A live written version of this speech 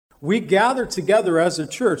We gather together as a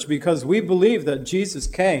church because we believe that Jesus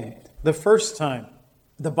came the first time.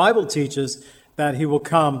 The Bible teaches that he will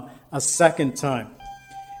come a second time.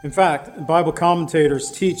 In fact, Bible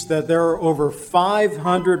commentators teach that there are over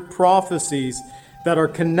 500 prophecies that are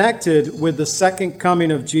connected with the second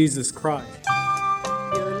coming of Jesus Christ.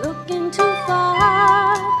 You're looking too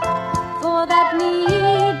far for that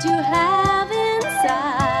need you have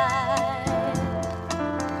inside.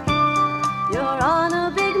 You're on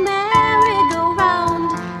a big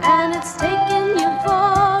merry-go-round and it's taking you for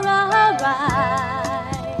a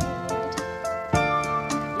ride.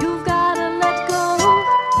 You've got to let go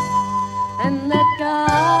and let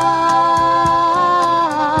God.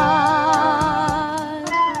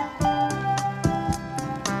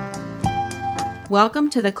 Welcome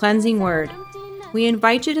to the Cleansing Word. We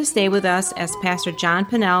invite you to stay with us as Pastor John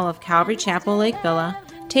Pennell of Calvary Chapel, Lake Villa,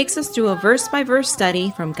 takes us through a verse-by-verse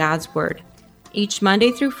study from God's Word. Each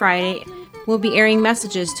Monday through Friday, we'll be airing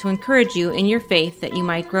messages to encourage you in your faith that you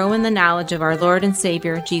might grow in the knowledge of our Lord and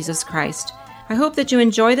Savior, Jesus Christ. I hope that you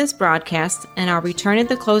enjoy this broadcast, and I'll return at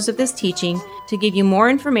the close of this teaching to give you more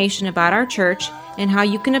information about our church and how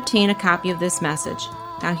you can obtain a copy of this message.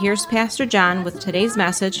 Now here's Pastor John with today's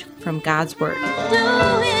message from God's Word. Do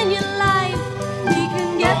in your life, he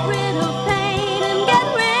can get rid of pain and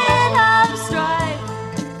get rid of strife.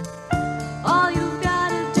 All you've got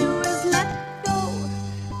to do is let go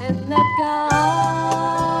and let God.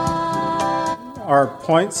 Our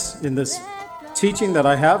points in this teaching that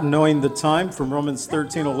I have, knowing the time, from Romans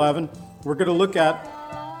 13:11, we're going to look at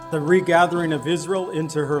the regathering of Israel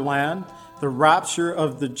into her land, the rapture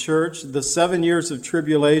of the church, the 7 years of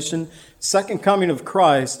tribulation, second coming of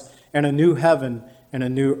Christ, and a new heaven and a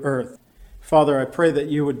new earth. Father, I pray that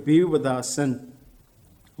you would be with us. And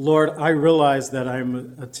Lord, I realize that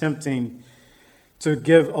I'm attempting to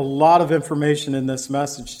give a lot of information in this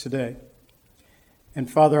message today. And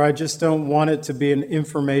Father, I just don't want it to be an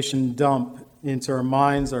information dump into our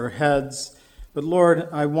minds, our heads. But Lord,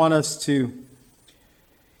 I want us to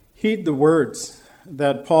heed the words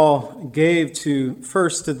that Paul gave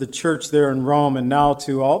first to the church there in Rome and now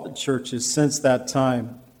to all the churches since that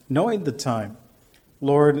time, knowing the time,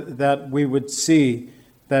 Lord, that we would see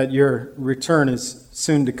that your return is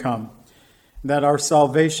soon to come, that our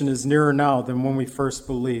salvation is nearer now than when we first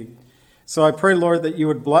believed. So I pray, Lord, that you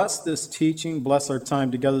would bless this teaching, bless our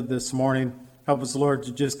time together this morning. Help us, Lord,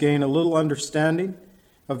 to just gain a little understanding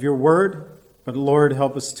of your word, but Lord,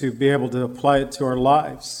 help us to be able to apply it to our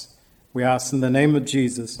lives. We ask in the name of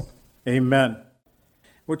Jesus, amen.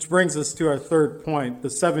 Which brings us to our third point, the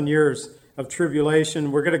 7 years of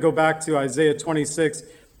tribulation. We're going to go back to Isaiah 26,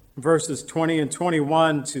 verses 20 and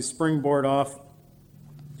 21 to springboard off,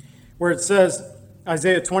 where it says,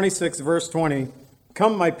 Isaiah 26, verse 20,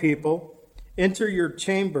 "Come, my people, enter your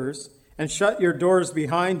chambers and shut your doors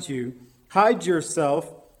behind you. Hide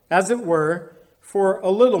yourself, as it were, for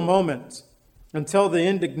a little moment, until the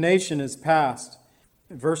indignation is past."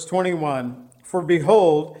 Verse 21, "For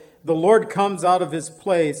behold, the Lord comes out of his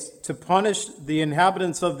place to punish the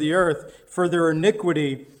inhabitants of the earth for their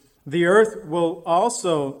iniquity. The earth will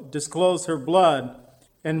also disclose her blood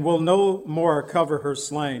and will no more cover her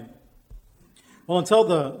slain." Well, until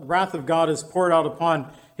the wrath of God is poured out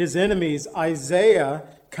upon his enemies, Isaiah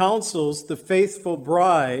counsels the faithful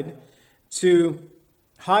bride to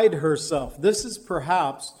hide herself. This is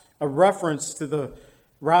perhaps a reference to the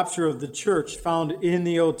rapture of the church found in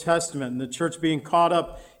the Old Testament, and the church being caught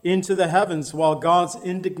up into the heavens while God's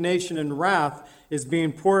indignation and wrath is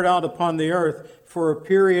being poured out upon the earth for a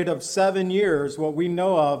period of 7 years, what we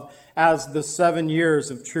know of as the 7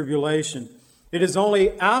 years of tribulation. It is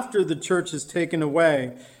only after the church is taken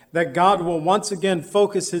away that God will once again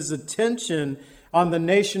focus his attention on the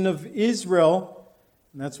nation of Israel.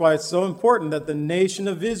 And that's why it's so important that the nation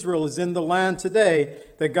of Israel is in the land today,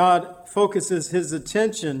 that God focuses his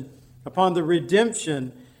attention upon the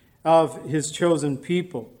redemption of his chosen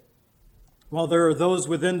people. While there are those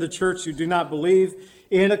within the church who do not believe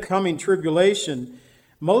in a coming tribulation,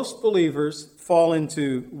 most believers fall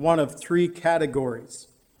into one of three categories.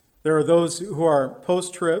 There are those who are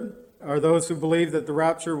post-trib, are those who believe that the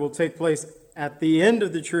rapture will take place at the end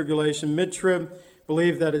of the tribulation. Mid-trib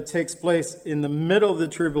believe that it takes place in the middle of the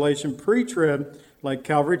tribulation. Pre-trib, like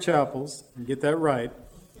Calvary Chapels, get that right,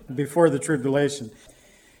 before the tribulation.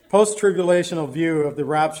 Post-tribulational view of the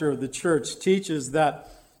rapture of the church teaches that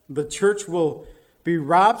the church will be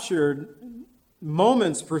raptured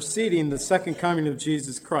moments preceding the second coming of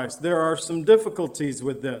Jesus Christ. There are some difficulties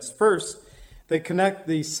with this. First, they connect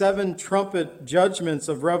the 7 trumpet judgments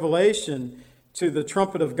of Revelation to the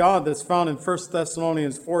trumpet of God that's found in 1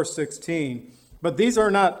 Thessalonians 4:16. But these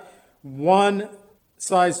are not one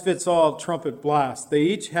size fits all trumpet blast. They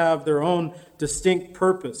each have their own distinct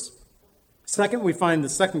purpose. Second, we find the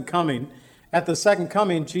second coming. At the second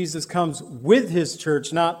coming, Jesus comes with his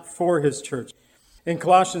church, not for his church. In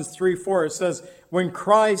Colossians 3:4, it says, when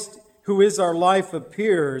Christ, who is our life,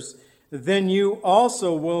 appears, then you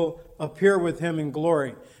also will appear with him in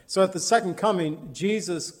glory. So at the second coming,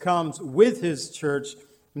 Jesus comes with his church,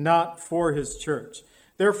 not for his church.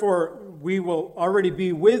 Therefore, we will already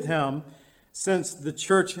be with him, since the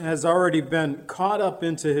church has already been caught up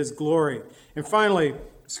into his glory. And finally,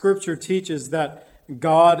 Scripture teaches that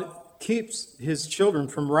God keeps his children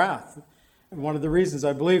from wrath. And one of the reasons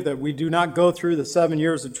I believe that we do not go through the 7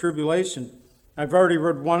 years of tribulation. I've already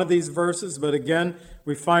read one of these verses, but again,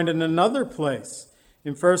 we find in another place.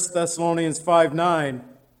 In 1 Thessalonians 5:9,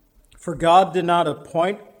 for God did not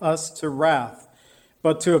appoint us to wrath,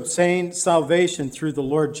 but to obtain salvation through the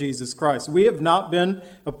Lord Jesus Christ. We have not been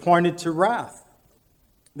appointed to wrath.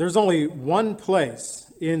 There's only one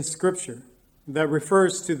place in Scripture that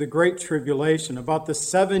refers to the Great Tribulation. About the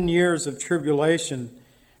 7 years of tribulation,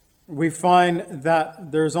 we find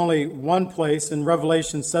that there's only one place. In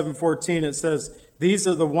Revelation 7:14, it says, these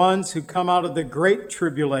are the ones who come out of the Great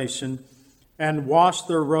Tribulation and washed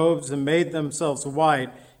their robes and made themselves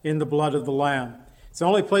white in the blood of the Lamb. It's the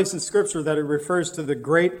only place in Scripture that it refers to the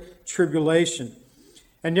Great Tribulation.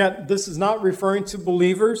 And yet, this is not referring to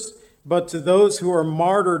believers, but to those who are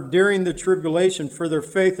martyred during the tribulation for their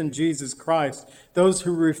faith in Jesus Christ, those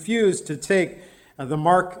who refuse to take the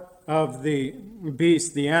mark of the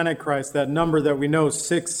beast, the Antichrist, that number that we know,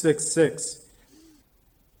 666.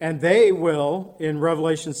 And they will, in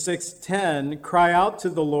Revelation 6:10, cry out to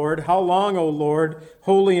the Lord, how long, O Lord,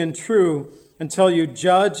 holy and true, until you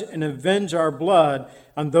judge and avenge our blood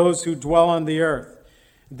on those who dwell on the earth.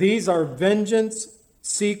 These are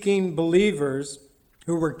vengeance-seeking believers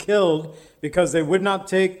who were killed because they would not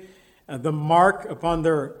take the mark upon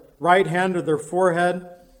their right hand or their forehead,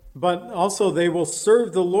 but also they will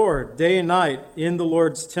serve the Lord day and night in the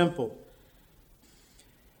Lord's temple.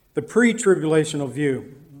 The pre-tribulational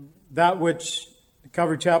view, that which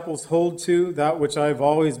Calvary Chapels hold to, that which I've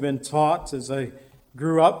always been taught as I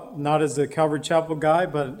grew up, not as a Calvary Chapel guy,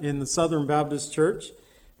 but in the Southern Baptist Church.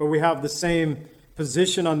 But we have the same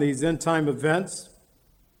position on these end-time events.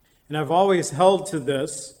 And I've always held to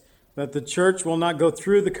this, that the church will not go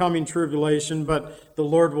through the coming tribulation, but the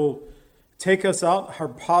Lord will take us out,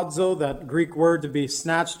 harpazo, that Greek word to be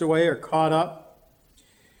snatched away or caught up.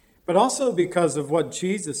 But also because of what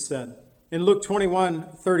Jesus said. In Luke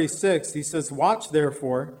 21:36, he says, watch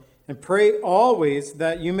therefore, and pray always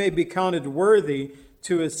that you may be counted worthy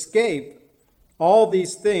to escape all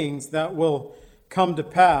these things that will come to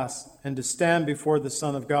pass and to stand before the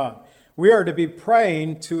Son of God. We are to be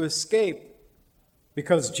praying to escape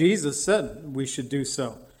because Jesus said we should do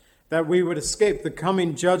so, that we would escape the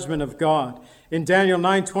coming judgment of God. In Daniel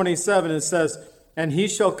 9:27, it says, and he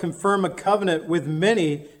shall confirm a covenant with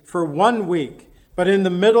many for 1 week, but in the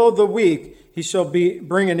middle of the week he shall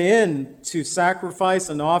bring an end to sacrifice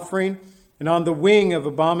and offering, and on the wing of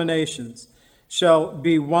abominations shall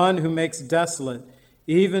be one who makes desolate,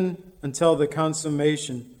 even until the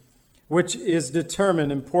consummation, which is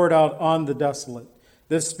determined and poured out on the desolate.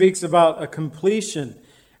 This speaks about a completion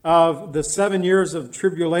of the 7 years of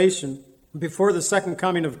tribulation before the second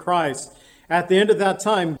coming of Christ. At the end of that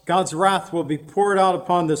time, God's wrath will be poured out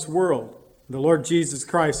upon this world. The Lord Jesus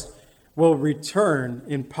Christ will return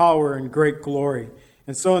in power and great glory.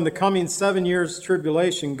 And so in the coming 7 years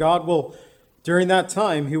tribulation, God will, during that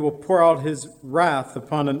time, he will pour out his wrath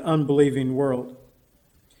upon an unbelieving world.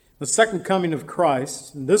 The second coming of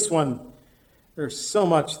Christ, and this one, there's so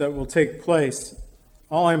much that will take place.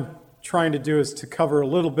 All I'm trying to do is to cover a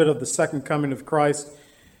little bit of the second coming of Christ.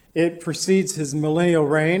 It precedes his millennial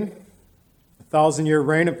reign, 1,000-year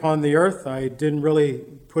reign upon the earth. I didn't really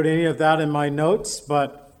put any of that in my notes,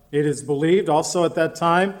 but it is believed also at that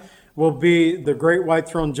time will be the great white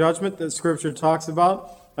throne judgment that Scripture talks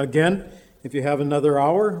about. Again, if you have another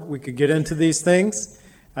hour, we could get into these things.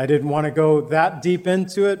 I didn't want to go that deep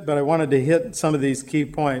into it, but I wanted to hit some of these key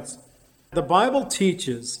points. The Bible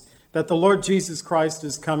teaches that the Lord Jesus Christ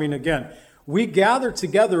is coming again. We gather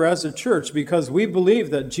together as a church because we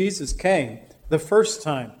believe that Jesus came the first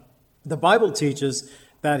time. The Bible teaches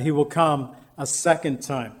that he will come a second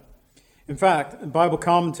time. In fact, Bible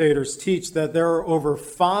commentators teach that there are over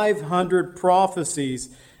 500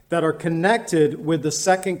 prophecies that are connected with the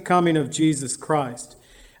second coming of Jesus Christ.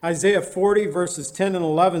 Isaiah 40 verses 10 and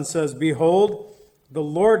 11 says, behold, the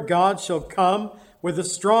Lord God shall come with a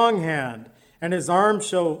strong hand, and his arm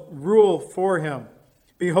shall rule for him.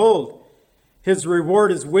 Behold, His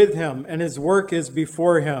reward is with him, and his work is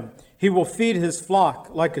before him. He will feed his flock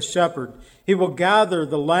like a shepherd. He will gather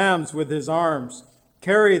the lambs with his arms,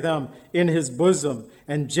 carry them in his bosom,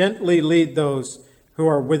 and gently lead those who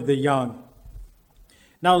are with the young.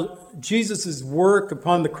 Now, Jesus' work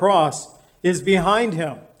upon the cross is behind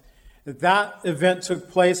him. That event took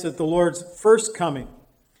place at the Lord's first coming.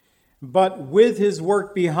 But with his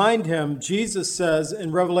work behind him, Jesus says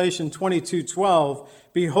in Revelation 22:12,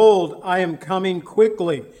 "Behold, I am coming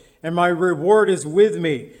quickly, and my reward is with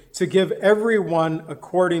me to give everyone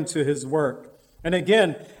according to his work." And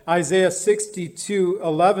again, Isaiah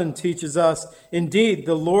 62:11 teaches us, "Indeed,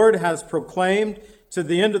 the Lord has proclaimed to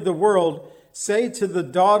the end of the world, say to the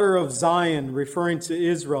daughter of Zion," referring to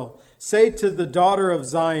Israel, "say to the daughter of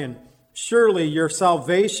Zion, surely your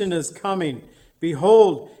salvation is coming.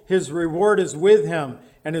 Behold, his reward is with him,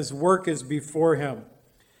 and his work is before him."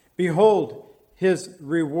 Behold, his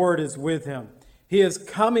reward is with him. He is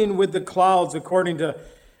coming with the clouds, according to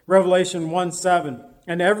Revelation 1:7,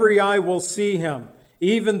 "and every eye will see him,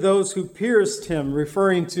 even those who pierced him,"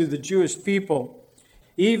 referring to the Jewish people,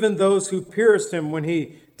 "even those who pierced him when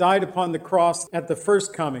he died upon the cross at the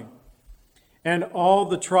first coming. And all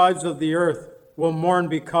the tribes of the earth will mourn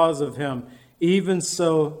because of him. Even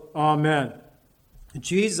so, amen."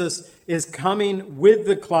 Jesus is coming with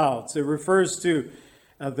the clouds. It refers to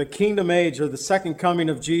the kingdom age, or the second coming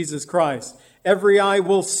of Jesus Christ. Every eye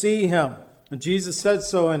will see him. And Jesus said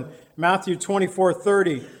so in Matthew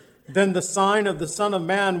 24:30. "Then the sign of the Son of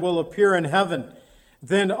Man will appear in heaven.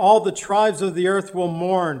 Then all the tribes of the earth will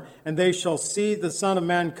mourn, and they shall see the Son of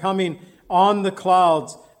Man coming on the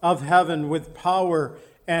clouds of heaven with power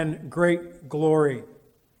and great glory."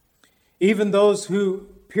 Even those who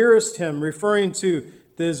pierced him, referring to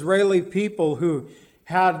the Israeli people who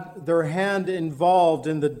had their hand involved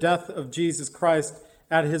in the death of Jesus Christ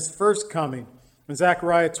at his first coming. And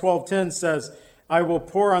Zechariah 12:10 says, "I will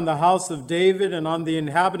pour on the house of David and on the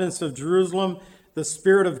inhabitants of Jerusalem the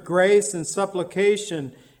spirit of grace and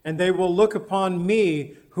supplication, and they will look upon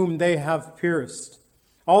me whom they have pierced."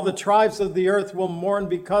 All the tribes of the earth will mourn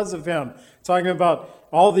because of him. Talking about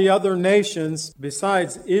all the other nations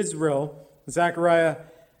besides Israel. Zechariah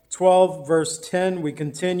 12, verse 10, we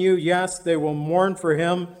continue, "Yes, they will mourn for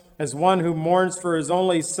him as one who mourns for his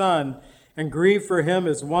only son, and grieve for him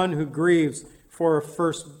as one who grieves for a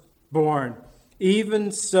firstborn.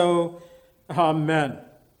 Even so, amen."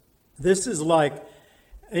 This is like,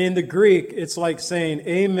 in the Greek, it's like saying,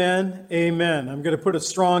 "Amen, amen." I'm going to put a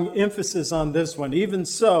strong emphasis on this one. Even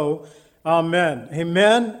so, amen.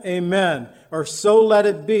 Amen, amen. Or so let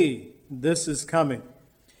it be. This is coming.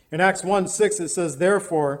 In Acts 1:6, it says,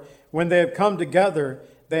 "Therefore, when they have come together,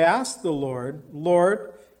 they asked the Lord,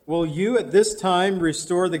 'Lord, will you at this time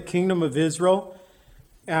restore the kingdom of Israel?'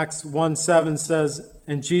 Acts 1:7 says,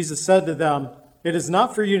 "And Jesus said to them, 'It is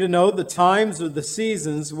not for you to know the times or the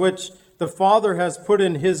seasons which the Father has put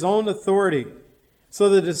in his own authority.'" So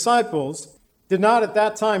the disciples did not at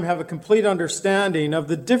that time have a complete understanding of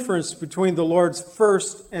the difference between the Lord's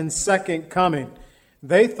first and second coming.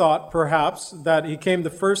 They thought perhaps that he came the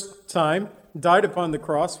first time, died upon the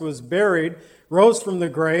cross, was buried, rose from the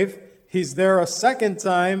grave. He's there a second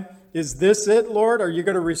time. Is this it, Lord? Are you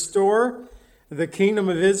going to restore the kingdom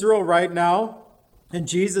of Israel right now? And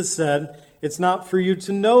Jesus said, "It's not for you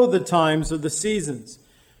to know the times or the seasons."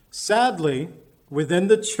 Sadly, within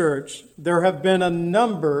the church, there have been a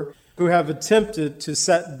number who have attempted to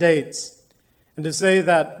set dates and to say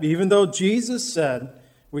that even though Jesus said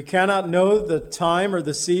we cannot know the time or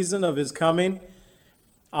the season of his coming,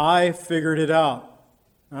 I figured it out.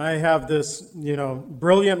 I have this,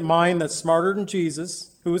 brilliant mind that's smarter than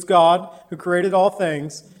Jesus, who is God, who created all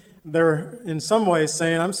things. They're in some ways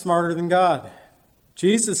saying I'm smarter than God.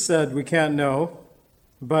 Jesus said we can't know,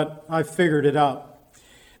 but I figured it out.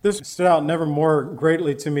 This stood out never more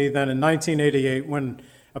greatly to me than in 1988 when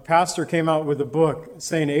a pastor came out with a book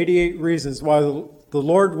saying 88 reasons why the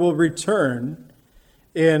Lord will return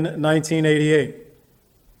in 1988.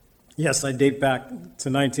 Yes, I date back to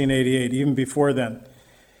 1988, even before then.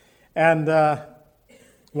 And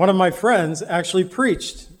one of my friends actually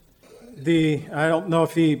preached I don't know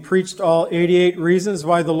if he preached all 88 reasons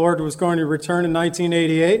why the Lord was going to return in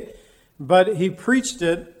 1988, but he preached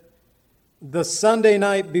it the Sunday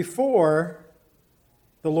night before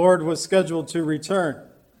the Lord was scheduled to return.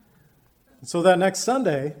 And so that next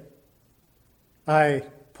Sunday, I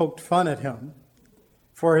poked fun at him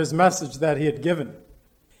for his message that he had given.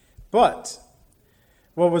 But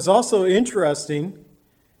what was also interesting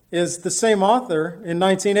is the same author in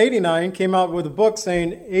 1989 came out with a book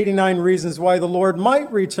saying 89 reasons why the Lord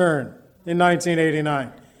might return in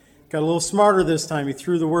 1989. got a little smarter this time. He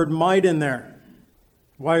threw the word might in there.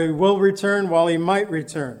 While he will return, while he might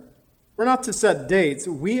return. We're not to set dates.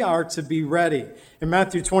 We are to be ready. In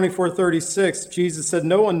Matthew 24:36, Jesus said,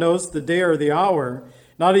 "No one knows the day or the hour,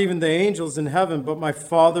 not even the angels in heaven, but my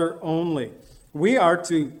Father only." We are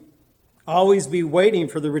to always be waiting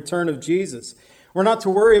for the return of Jesus. We're not to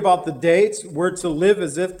worry about the dates. We're to live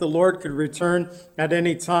as if the Lord could return at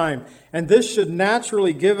any time. And this should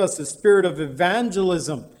naturally give us a spirit of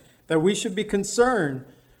evangelism, that we should be concerned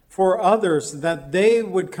for others, that they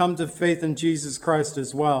would come to faith in Jesus Christ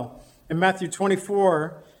as well. In Matthew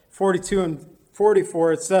 24:42 and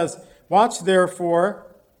 44, it says, "Watch therefore,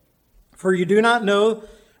 for you do not know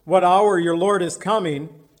what hour your Lord is coming,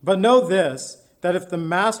 but know this, that if the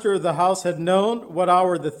master of the house had known what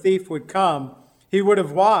hour the thief would come, he would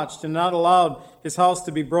have watched and not allowed his house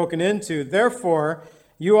to be broken into. Therefore,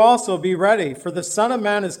 you also be ready, for the Son of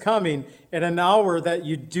Man is coming at an hour that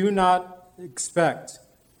you do not expect."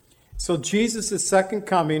 So Jesus' second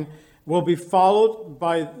coming will be followed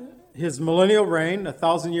by his millennial reign, a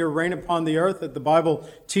 1,000-year reign upon the earth that the Bible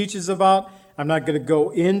teaches about. I'm not going to go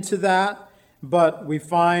into that, but we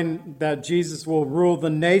find that Jesus will rule the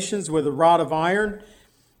nations with a rod of iron.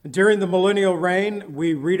 During the millennial reign,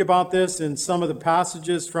 we read about this in some of the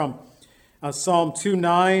passages from Psalm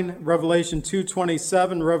 2:9, Revelation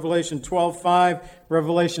 2:27, Revelation 12:5,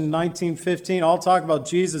 Revelation 19:15. All talk about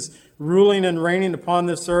Jesus ruling and reigning upon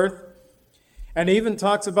this earth. And even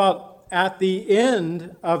talks about at the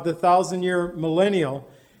end of the 1,000-year millennial,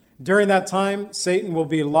 during that time, Satan will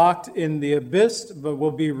be locked in the abyss, but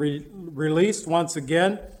will be released once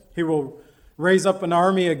again. He will raise up an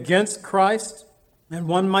army against Christ. And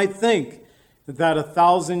one might think that a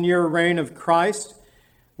 1,000-year reign of Christ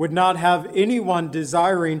would not have anyone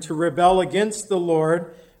desiring to rebel against the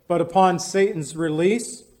Lord, but upon Satan's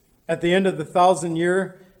release at the end of the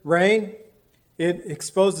 1,000-year reign, it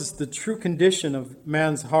exposes the true condition of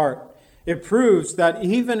man's heart. It proves that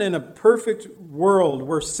even in a perfect world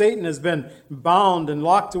where Satan has been bound and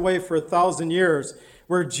locked away for 1,000 years,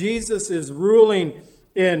 where Jesus is ruling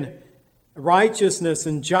in righteousness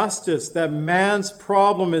and justice, that man's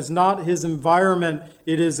problem is not his environment,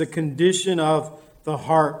 it is a condition of the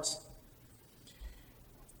heart.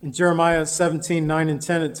 In Jeremiah 17:9 and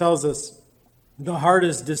 10, it tells us, "The heart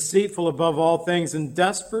is deceitful above all things and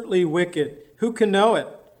desperately wicked. Who can know it?"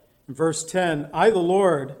 In verse 10, "I, the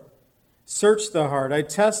Lord, search the heart. I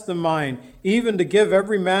test the mind, even to give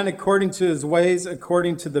every man according to his ways,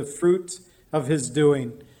 according to the fruit of his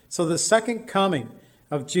doing." So the second coming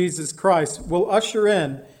of Jesus Christ will usher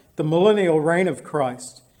in the millennial reign of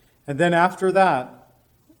Christ. And then after that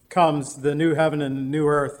comes the new heaven and the new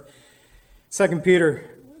earth. 2 Peter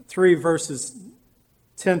 3 verses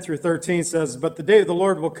 10 through 13 says, "But the day of the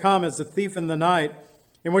Lord will come as a thief in the night,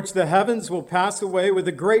 in which the heavens will pass away with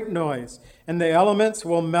a great noise, and the elements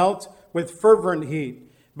will melt with fervent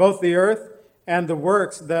heat. Both the earth and the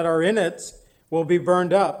works that are in it will be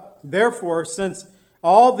burned up. Therefore, since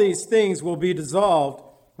all these things will be dissolved,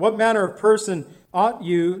 what manner of person ought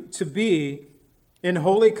you to be in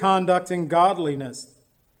holy conduct and godliness,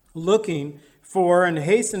 looking for and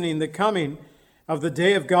hastening the coming of the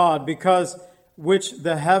day of God, because which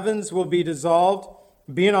the heavens will be dissolved,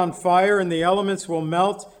 being on fire, and the elements will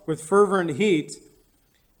melt with fervent heat.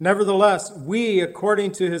 Nevertheless, we,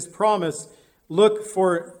 according to his promise, look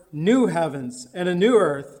for new heavens and a new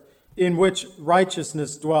earth in which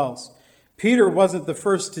righteousness dwells." Peter wasn't the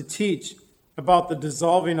first to teach about the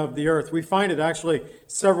dissolving of the earth. We find it actually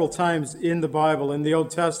several times in the Bible, in the Old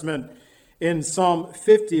Testament. In Psalm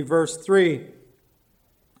 50, verse 3,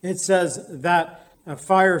 it says that a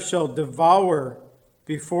fire shall devour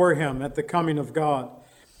before him at the coming of God.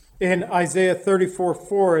 In Isaiah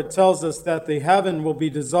 34:4, it tells us that the heaven will be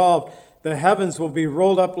dissolved, the heavens will be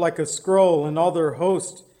rolled up like a scroll, and all their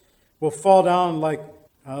host will fall down like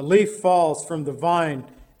a leaf falls from the vine,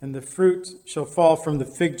 and the fruit shall fall from the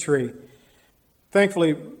fig tree.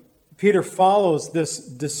 Thankfully, Peter follows this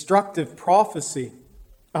destructive prophecy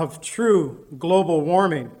of true global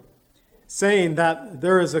warming, saying that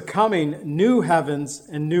there is a coming new heavens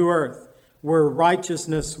and new earth where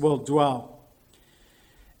righteousness will dwell.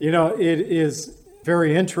 You know, it is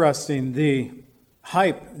very interesting, the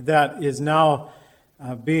hype that is now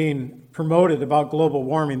being promoted about global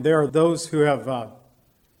warming. There are those who have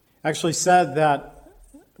actually said that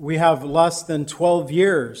we have less than 12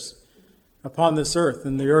 years upon this earth,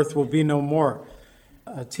 and the earth will be no more.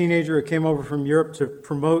 A teenager who came over from Europe to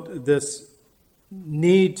promote this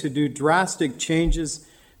need to do drastic changes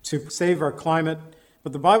to save our climate.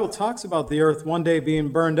 But the Bible talks about the earth one day being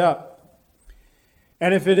burned up.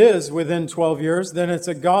 And if it is within 12 years, then it's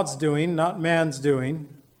a God's doing, not man's doing.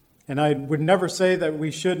 And I would never say that we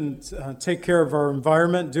shouldn't take care of our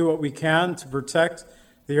environment, do what we can to protect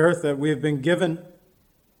the earth that we have been given.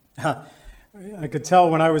 I could tell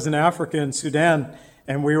when I was in Africa and Sudan,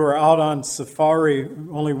 and we were out on safari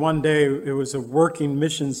only one day. It was a working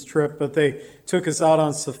missions trip, but they took us out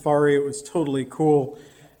on safari. It was totally cool.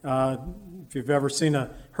 If you've ever seen a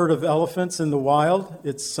herd of elephants in the wild,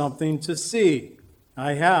 it's something to see.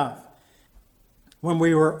 I have. When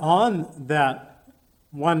we were on that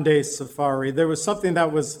one-day safari, there was something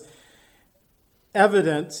that was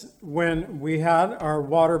evident when we had our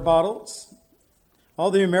water bottles. All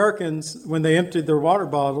the Americans, when they emptied their water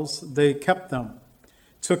bottles, they kept them,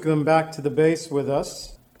 took them back to the base with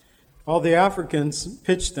us. All the Africans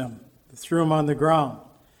pitched them, threw them on the ground.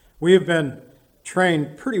 We have been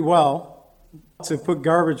trained pretty well to put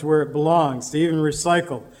garbage where it belongs, to even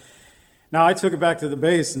recycle. Now, I took it back to the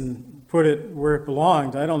base and put it where it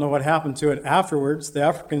belonged. I don't know what happened to it afterwards. The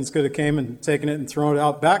Africans could have came and taken it and thrown it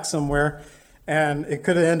out back somewhere, and it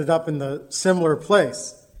could have ended up in the similar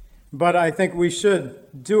place. But I think we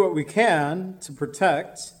should do what we can to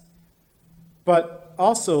protect. But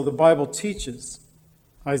also the Bible teaches,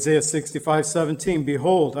 Isaiah 65:17,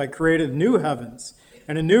 "Behold, I created new heavens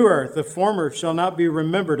and a new earth. The former shall not be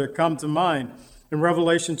remembered or come to mind." In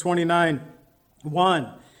Revelation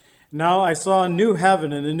 29:1, "Now I saw a new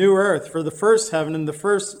heaven and a new earth, for the first heaven and the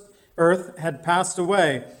first earth had passed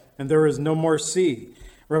away, and there is no more sea."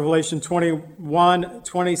 Revelation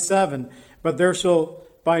 21:27, "But there shall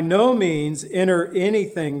by no means enter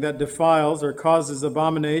anything that defiles or causes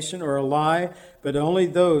abomination or a lie, but only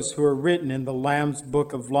those who are written in the Lamb's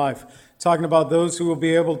book of life." Talking about those who will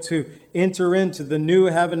be able to enter into the new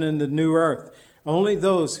heaven and the new earth. Only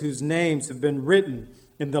those whose names have been written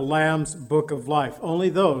in the Lamb's book of life. Only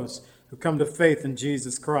those who come to faith in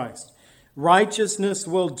Jesus Christ. Righteousness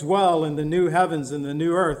will dwell in the new heavens and the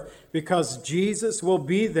new earth because Jesus will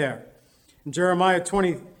be there. In Jeremiah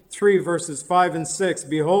 23 verses 5 and 6,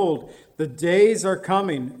 "Behold, the days are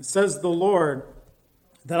coming, says the Lord,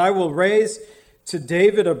 that I will raise to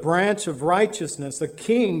David a branch of righteousness. A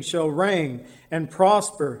king shall reign and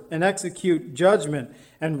prosper and execute judgment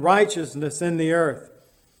and righteousness in the earth.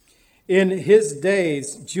 In his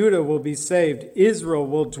days, Judah will be saved. Israel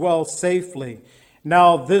will dwell safely.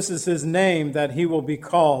 Now this is his name that he will be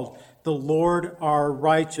called, the Lord our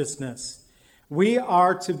righteousness." We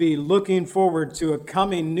are to be looking forward to a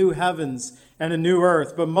coming new heavens and a new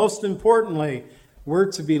earth. But most importantly, we're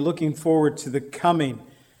to be looking forward to the coming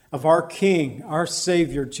of our King, our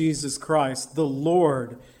Savior, Jesus Christ, the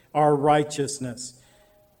Lord our righteousness,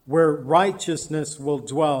 where righteousness will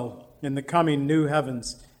dwell in the coming new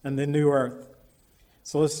heavens and the new earth.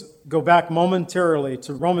 So let's go back momentarily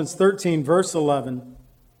to Romans 13, verse 11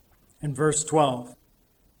 and verse 12.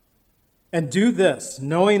 "And do this,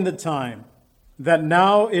 knowing the time, that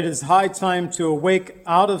now it is high time to awake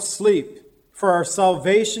out of sleep, for our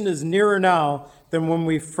salvation is nearer now than when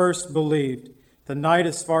we first believed. The night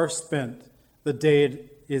is far spent, the day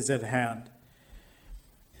is at hand."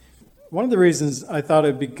 One of the reasons I thought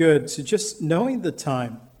it'd be good to just knowing the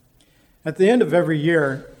time. At the end of every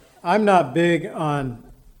year, I'm not big on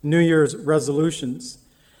New Year's resolutions,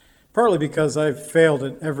 partly because I've failed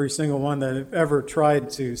at every single one that I've ever tried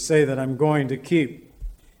to say that I'm going to keep.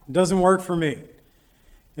 It doesn't work for me.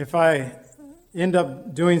 If I end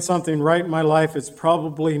up doing something right in my life, it's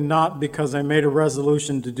probably not because I made a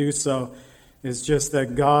resolution to do so. It's just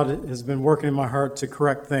that God has been working in my heart to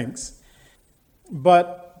correct things.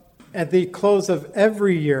 But at the close of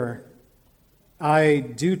every year,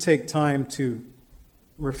 I do take time to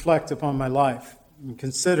reflect upon my life and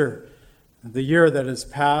consider the year that has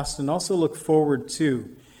passed and also look forward to.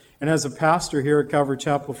 And as a pastor here at Calvary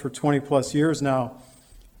Chapel for 20 plus years now,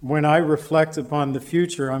 when I reflect upon the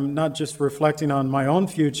future, I'm not just reflecting on my own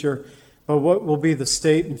future, but what will be the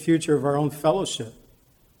state and future of our own fellowship.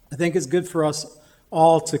 I think it's good for us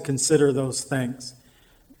all to consider those things.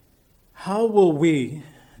 How will we,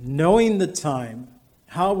 knowing the time,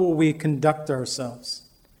 how will we conduct ourselves?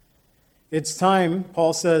 It's time,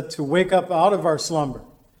 Paul said, to wake up out of our slumber.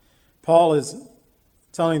 Paul is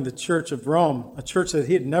telling the church of Rome, a church that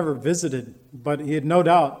he had never visited, but he had no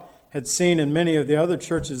doubt had seen in many of the other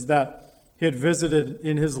churches that he had visited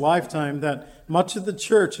in his lifetime, that much of the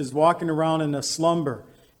church is walking around in a slumber,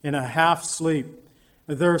 in a half sleep.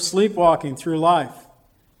 They're sleepwalking through life,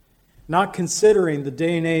 not considering the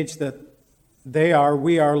day and age that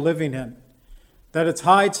we are living in. That it's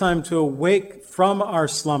high time to awake from our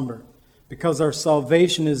slumber, because our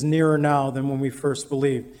salvation is nearer now than when we first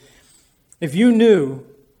believed. If you knew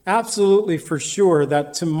absolutely for sure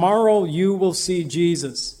that tomorrow you will see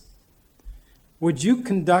Jesus, would you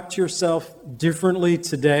conduct yourself differently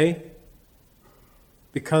today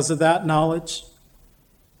because of that knowledge?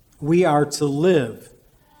 We are to live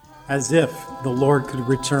as if the Lord could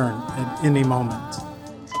return at any moment.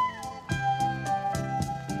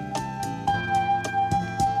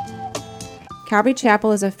 Calvary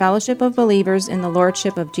Chapel is a fellowship of believers in the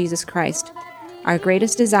Lordship of Jesus Christ. Our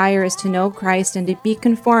greatest desire is to know Christ and to be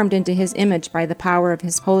conformed into His image by the power of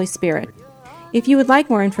His Holy Spirit. If you would like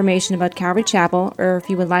more information about Calvary Chapel, or if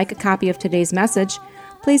you would like a copy of today's message,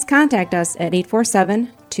 please contact us at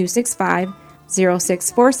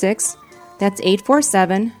 847-265-0646. That's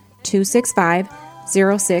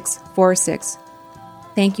 847-265-0646.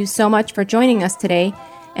 Thank you so much for joining us today,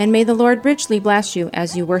 and may the Lord richly bless you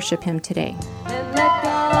as you worship Him today.